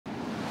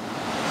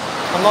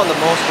I'm not the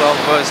most well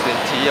versed in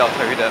tea, I'll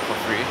tell you that for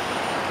free.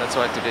 That's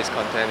why today's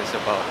content is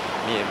about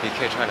me and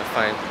BK trying to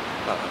find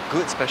a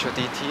good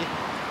specialty tea.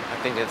 I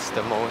think it's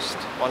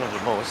one of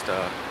the most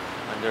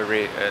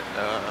underrated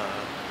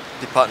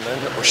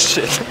department. Oh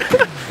shit.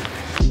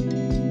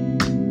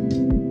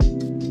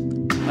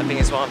 I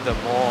think it's one of the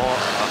more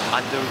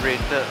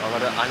underrated or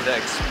rather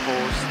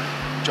underexposed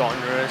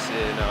genres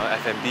in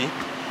F&B,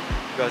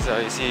 because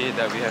you see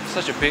that we have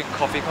such a big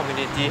coffee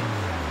community,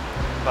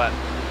 but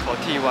for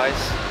tea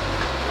wise,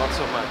 not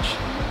so much.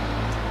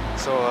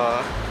 So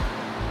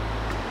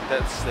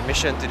that's the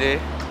mission today,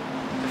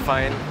 to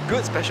find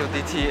good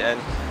specialty tea and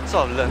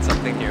sort of learn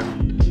something new.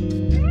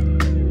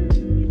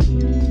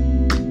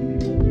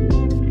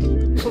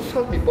 So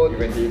some people,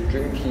 when they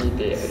drink tea,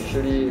 they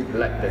actually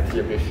like the tea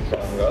a bit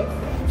stronger.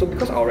 So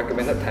because our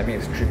recommended timing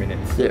is 3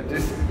 minutes, yeah.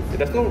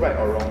 There's no right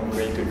or wrong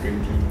way to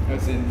drink tea.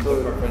 As in,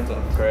 so preference.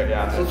 Correct,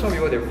 yeah. So some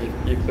people,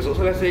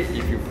 so let's say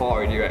if you pour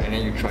already, right, and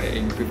then you try it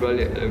and you prefer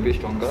it a little bit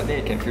stronger, then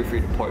you can feel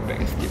free to pour it back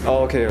and skip it.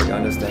 Oh, okay, I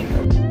understand.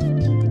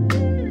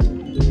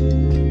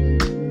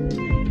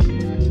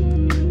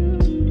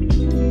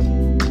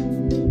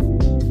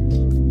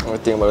 What do you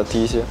think about the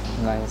teas here?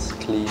 Nice,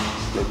 clean,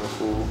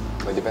 flavorful,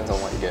 but it depends on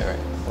what you get, right?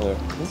 Yeah.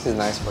 This is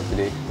nice for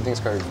today. I think it's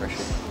quite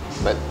refreshing,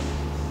 but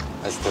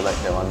I still like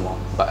that one more.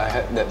 But I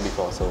had that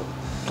before, so...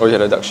 Oh, you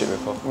had a dark shade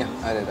before? Yeah,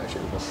 I had a dark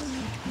shade before.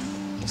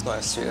 It's not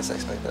as sweet as I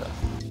expected.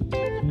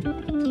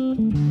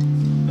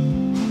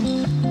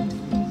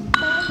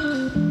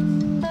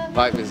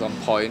 Vibe is on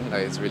point,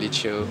 like it's really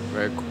chill,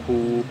 very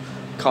cool,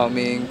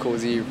 calming,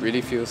 cozy,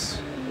 really feels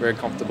very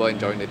comfortable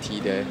enjoying the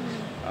tea there.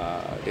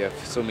 They have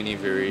so many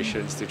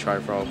variations to try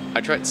from.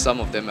 I tried some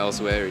of them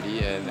elsewhere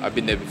already and I've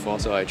been there before,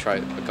 so I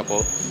tried a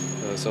couple.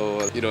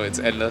 So, you know, it's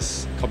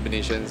endless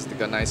combinations. They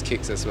got nice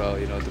kicks as well,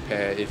 you know, to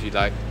pair if you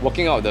like.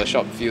 Walking out of the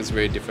shop feels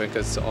very different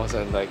because all of a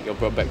sudden, like, you're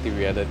brought back to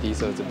reality,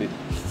 so it's a bit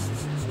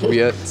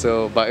weird.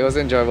 So, but it was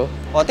enjoyable.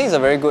 Well, I think it's a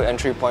very good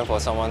entry point for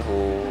someone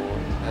who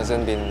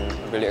hasn't been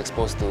really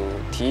exposed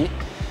to tea.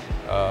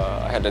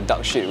 I had the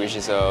dark shade, which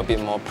is a bit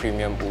more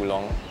premium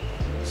oolong.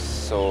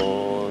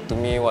 So to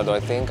me, what do I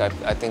think? I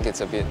think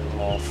it's a bit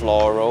more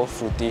floral,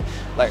 fruity.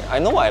 Like, I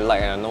know what I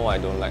like and I know what I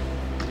don't like,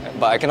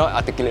 but I cannot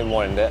articulate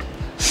more than that.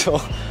 So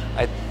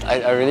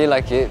I really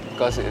like it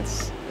because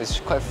it's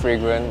quite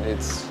fragrant.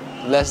 It's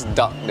less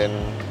dark than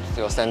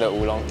your standard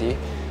oolong tea.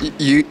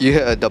 You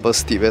had a double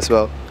steep as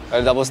well.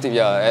 A double steep,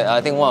 yeah.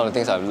 I think one of the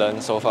things I've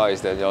learned so far is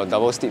that your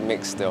double steep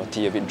makes your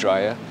tea a bit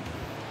drier.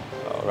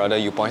 Rather,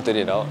 you pointed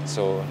it out,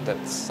 so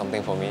that's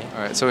something for me.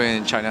 Alright, so we're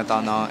in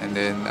Chinatown now, and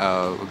then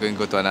we're going to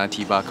go to another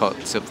tea bar called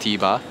Silk Tea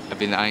Bar. I've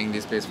been eyeing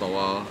this place for a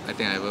while. I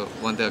think I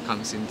wanted to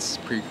come since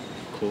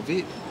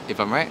pre-COVID, if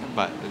I'm right,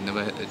 but I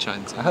never had the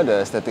chance. I heard the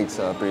aesthetics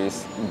are pretty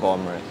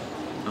bomb, right?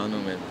 I don't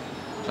know, man.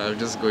 But I'm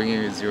just going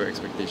in with zero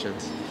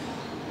expectations.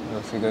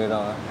 We'll figure it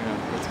out. Yeah,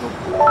 let's go.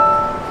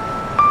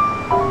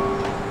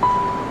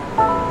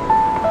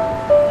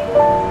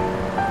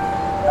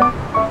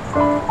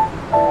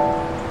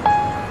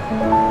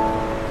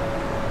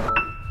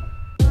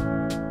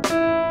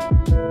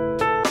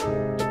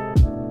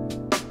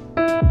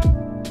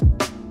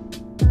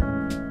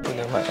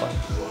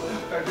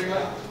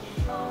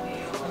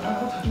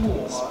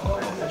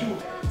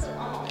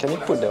 Can you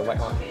put the mic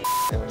on?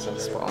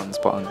 Spot on,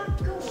 spot on.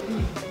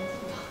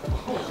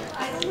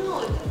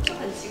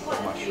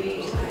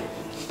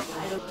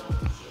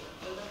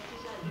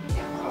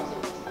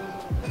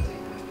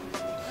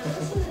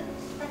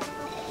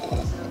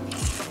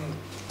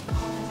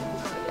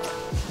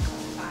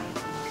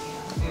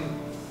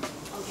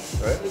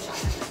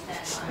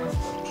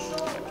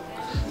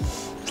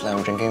 It's like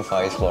I'm drinking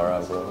Far East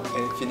Flora, bro.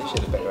 And finish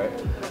at the back, right?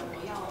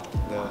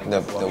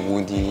 The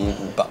woody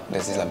bug,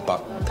 there's this like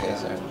bug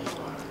taste, right?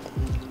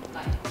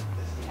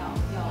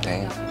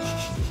 Dang.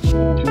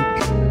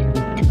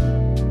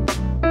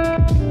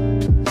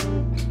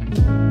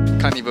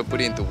 Can't even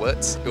put it into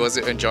words. It was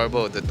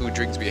enjoyable. The 2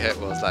 drinks we had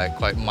was like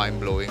quite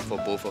mind-blowing for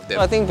both of them.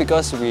 I think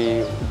because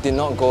we did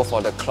not go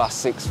for the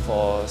classics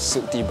for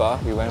Silk Tea Bar,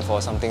 we went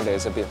for something that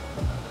is a bit,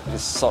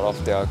 is sort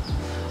of their,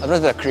 I don't know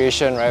if their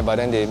creation, right? But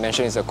then they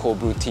mentioned it's a cold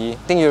brew tea. I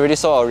think you already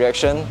saw our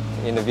reaction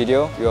in the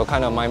video. We were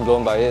kind of mind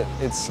blown by it.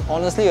 It's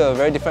honestly a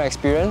very different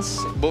experience.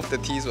 Both the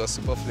teas were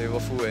super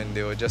flavorful and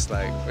they were just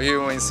like, when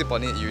you sip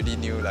on it, you really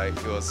knew like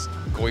it was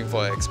going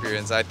for an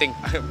experience. I think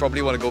I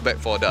probably want to go back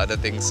for the other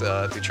things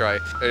to try.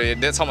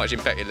 That's how much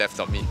impact it left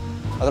on me.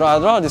 I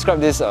don't know how to describe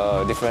this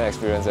different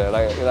experience.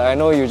 Like I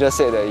know you just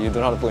said that you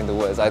don't know how to put into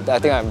words. I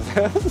think I'm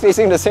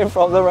facing the same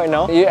problem right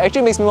now. It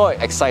actually makes me more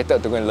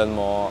excited to go and learn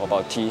more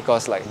about tea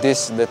because like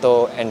this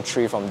little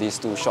entry from these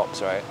 2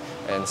 shops, right?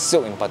 And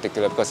Silk in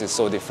particular, because it's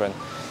so different,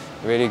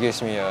 really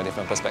gives me a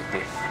different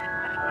perspective.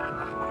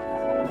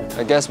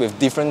 I guess with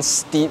different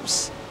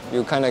steeps,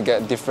 you kind of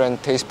get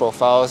different taste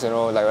profiles. You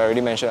know, like I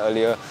already mentioned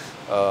earlier,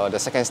 the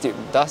second steep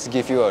does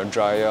give you a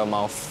drier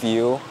mouth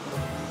feel.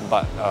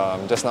 But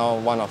just now,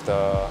 one of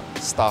the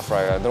staff,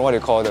 right, I don't know what you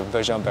call the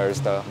version of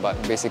barista, but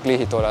basically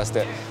he told us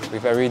that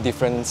with every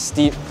different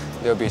steep,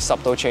 there'll be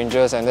subtle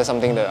changes, and that's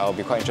something that I'll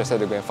be quite interested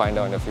to go and find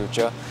out in the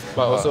future.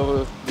 But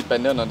also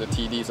dependent on the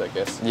TDs, I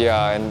guess.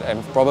 Yeah,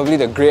 and probably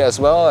the grade as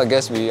well. I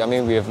guess we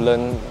have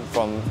learned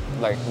from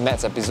like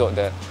Matt's episode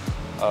that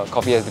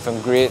coffee has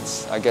different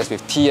grades. I guess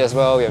with tea as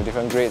well, we have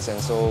different grades, and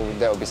so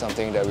that will be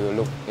something that we will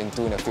look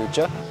into in the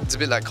future. It's a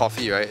bit like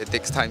coffee, right? It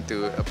takes time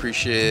to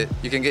appreciate.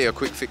 You can get your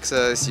quick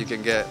fixes, you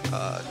can get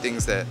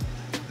things that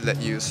let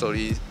you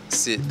slowly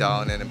sit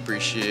down and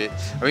appreciate.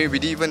 I mean, we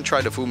didn't even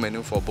try the full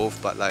menu for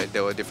both, but like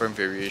there were different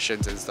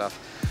variations and stuff.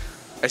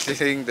 I actually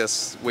think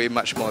there's way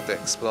much more to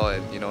explore,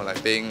 and you know,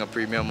 like paying a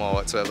premium or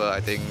whatsoever, I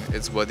think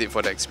it's worth it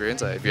for the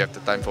experience if you have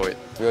the time for it.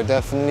 We'll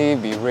definitely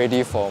be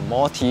ready for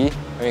more tea,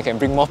 and we can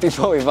bring more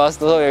people with us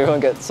so that we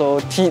won't get so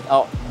teed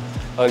out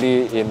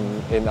early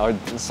in our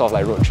sort of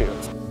like road trip.